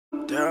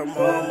Dear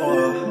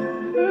mama,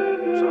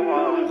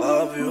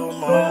 love you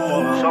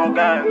mama. Song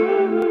gang.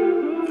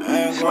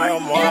 And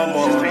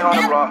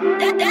grandmama.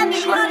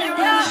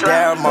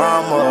 Dear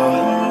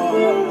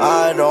mama,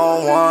 I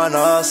don't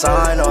wanna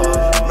sign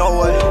up.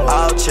 No way.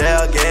 I'll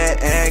chill,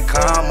 getting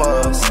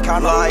commas.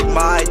 Like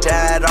my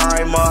dad,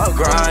 I'm a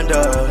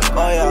grinder.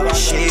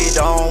 She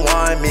don't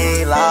want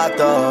me locked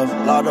up.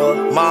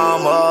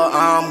 Mama,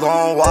 I'm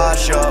gon'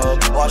 wash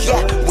up.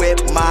 Whip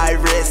my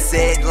wrist,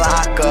 it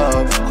lock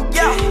up.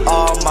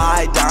 All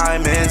my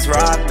diamonds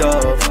rocked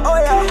up.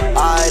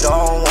 I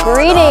don't want.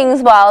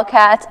 Greetings,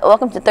 Wildcats.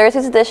 Welcome to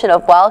Thursday's edition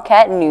of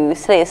Wildcat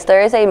News. Today is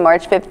Thursday,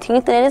 March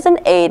 15th, and it is an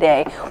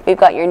A-Day. We've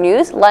got your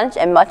news, lunch,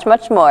 and much,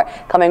 much more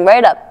coming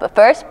right up. But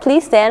first,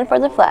 please stand for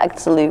the flag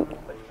salute.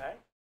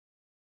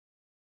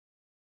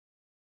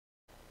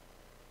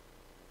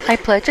 I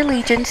pledge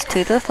allegiance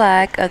to the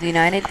flag of the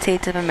United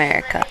States of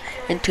America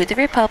and to the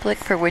republic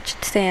for which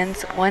it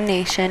stands, one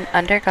nation,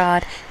 under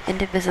God,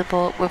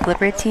 indivisible, with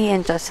liberty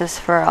and justice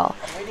for all.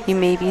 You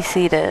may be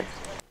seated.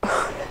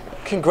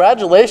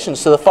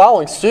 Congratulations to the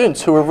following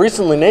students who were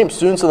recently named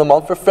Students of the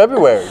Month for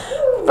February.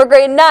 For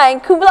grade 9,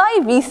 Kublai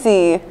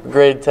VC. For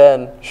grade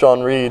 10,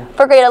 Sean Reed.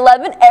 For grade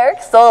 11, Eric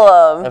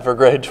Solom. And for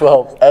grade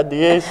 12, Ed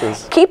the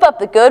Aces. Keep up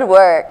the good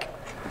work.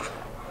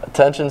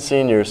 Attention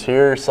seniors,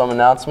 here are some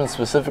announcements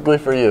specifically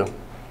for you.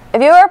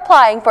 If you are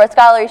applying for a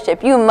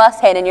scholarship, you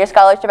must hand in your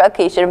scholarship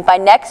application by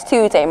next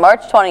Tuesday,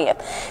 March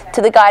 20th,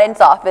 to the guidance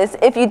office.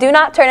 If you do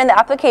not turn in the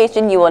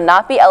application, you will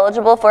not be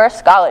eligible for a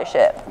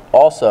scholarship.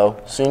 Also,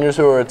 seniors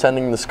who are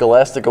attending the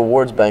Scholastic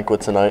Awards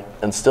banquet tonight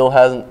and still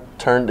hasn't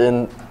turned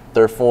in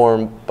their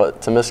form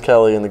but to Miss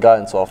Kelly in the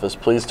guidance office,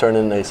 please turn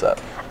in ASAP.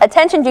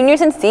 Attention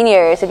juniors and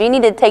seniors, if you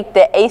need to take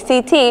the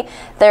ACT,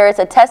 there is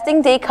a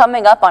testing day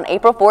coming up on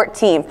April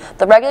 14th.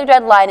 The regular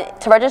deadline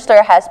to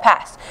register has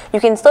passed.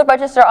 You can still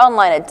register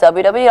online at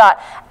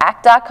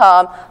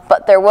www.act.com,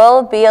 but there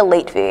will be a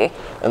late fee.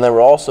 And there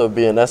will also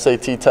be an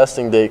SAT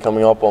testing day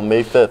coming up on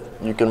May 5th.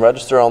 You can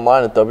register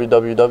online at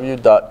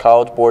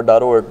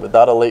www.collegeboard.org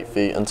without a late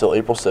fee until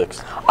April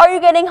 6th. Are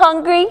you getting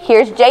hungry?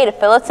 Here's Jay to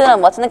fill us in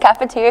on what's in the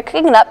cafeteria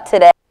cooking up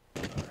today.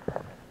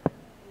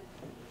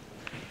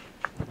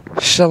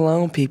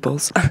 Shalom,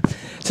 peoples.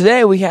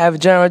 Today we have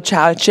General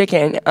Chow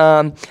chicken,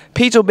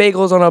 pizza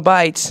bagels on our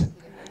bites.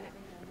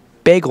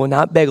 Bagel,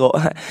 not bagel.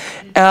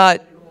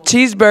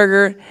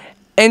 Cheeseburger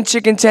and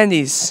chicken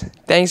tendies.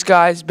 Thanks,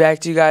 guys. Back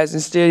to you guys in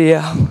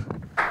studio.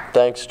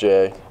 Thanks,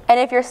 Jay. And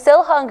if you're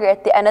still hungry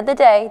at the end of the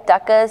day,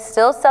 DECA is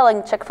still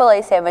selling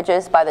Chick-fil-A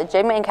sandwiches by the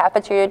gym and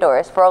cafeteria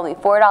doors for only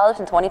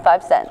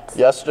 $4.25.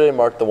 Yesterday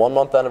marked the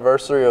 1-month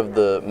anniversary of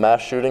the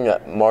mass shooting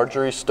at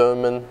Marjorie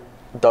Stoneman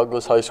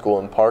Douglas High School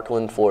in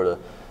Parkland, Florida.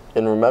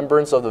 In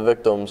remembrance of the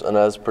victims and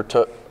as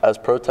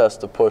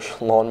protest to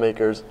push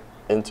lawmakers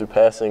into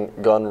passing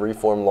gun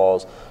reform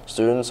laws,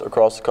 students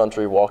across the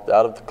country walked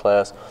out of the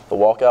class. The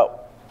walkout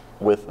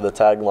with the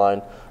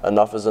tagline,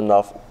 "Enough is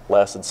enough,"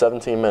 lasted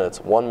 17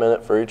 minutes, 1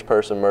 minute for each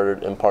person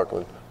murdered in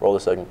Parkland. Roll the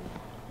segment.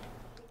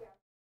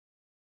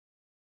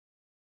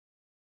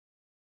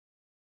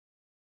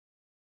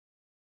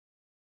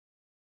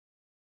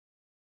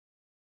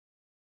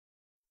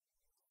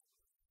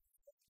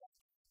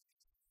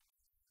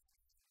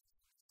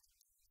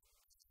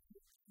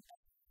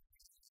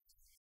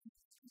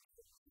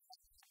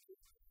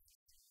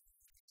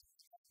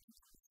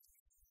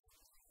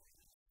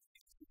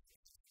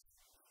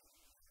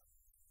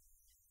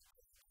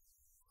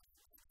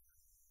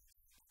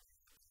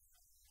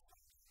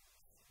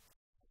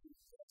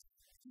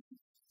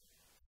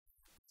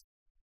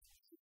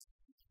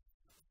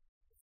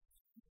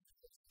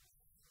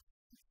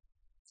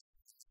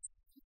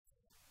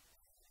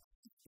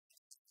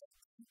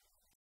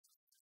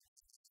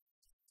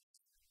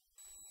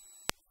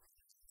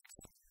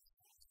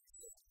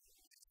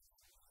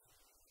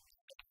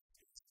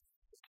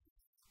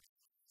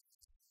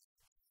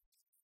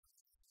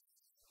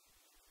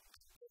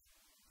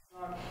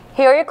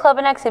 Here are your club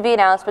and activity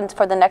announcements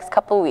for the next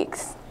couple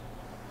weeks.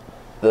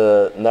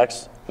 The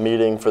next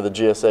meeting for the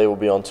GSA will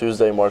be on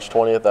Tuesday, March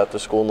 20th after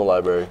school in the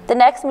library. The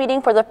next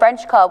meeting for the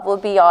French Club will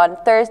be on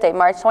Thursday,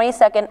 March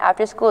 22nd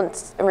after school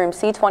in room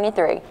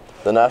C23.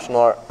 The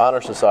National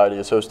Honor Society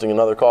is hosting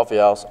another coffee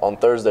house on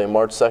Thursday,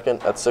 March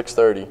 2nd at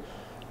 6:30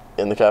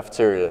 in the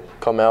cafeteria.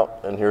 Come out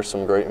and hear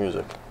some great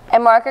music.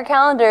 And mark your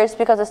calendars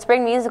because the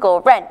spring musical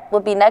Rent will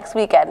be next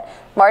weekend,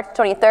 March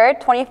 23rd,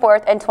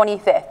 24th, and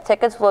 25th.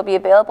 Tickets will be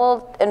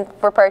available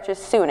for purchase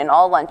soon in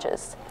all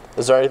lunches.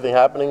 Is there anything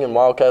happening in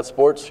Wildcat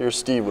sports? Here's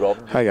Steve with all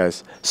the Hi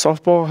guys.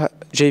 Softball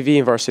JV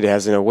and varsity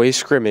has an away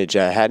scrimmage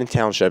at Haddon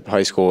Township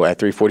High School at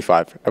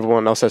 3:45.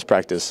 Everyone else has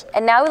practice.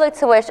 And now we'd like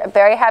to wish a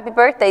very happy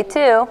birthday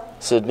to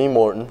Sydney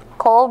Morton,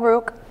 Cole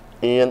Rook,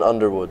 Ian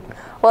Underwood.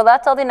 Well,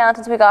 that's all the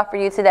announcements we got for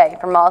you today.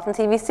 From Molson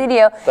TV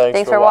Studio,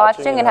 thanks for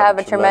watching and have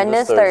a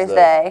tremendous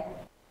Thursday.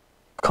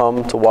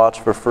 Come to watch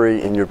for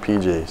free in your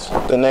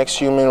PJs. The next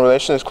Human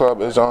Relations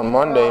Club is on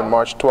Monday,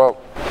 March 12th.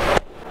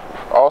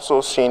 Also,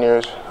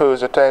 seniors who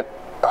is attend.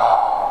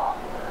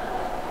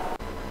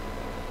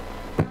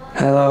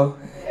 Hello.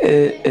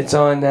 It's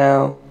on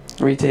now.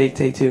 Retake,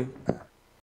 take two.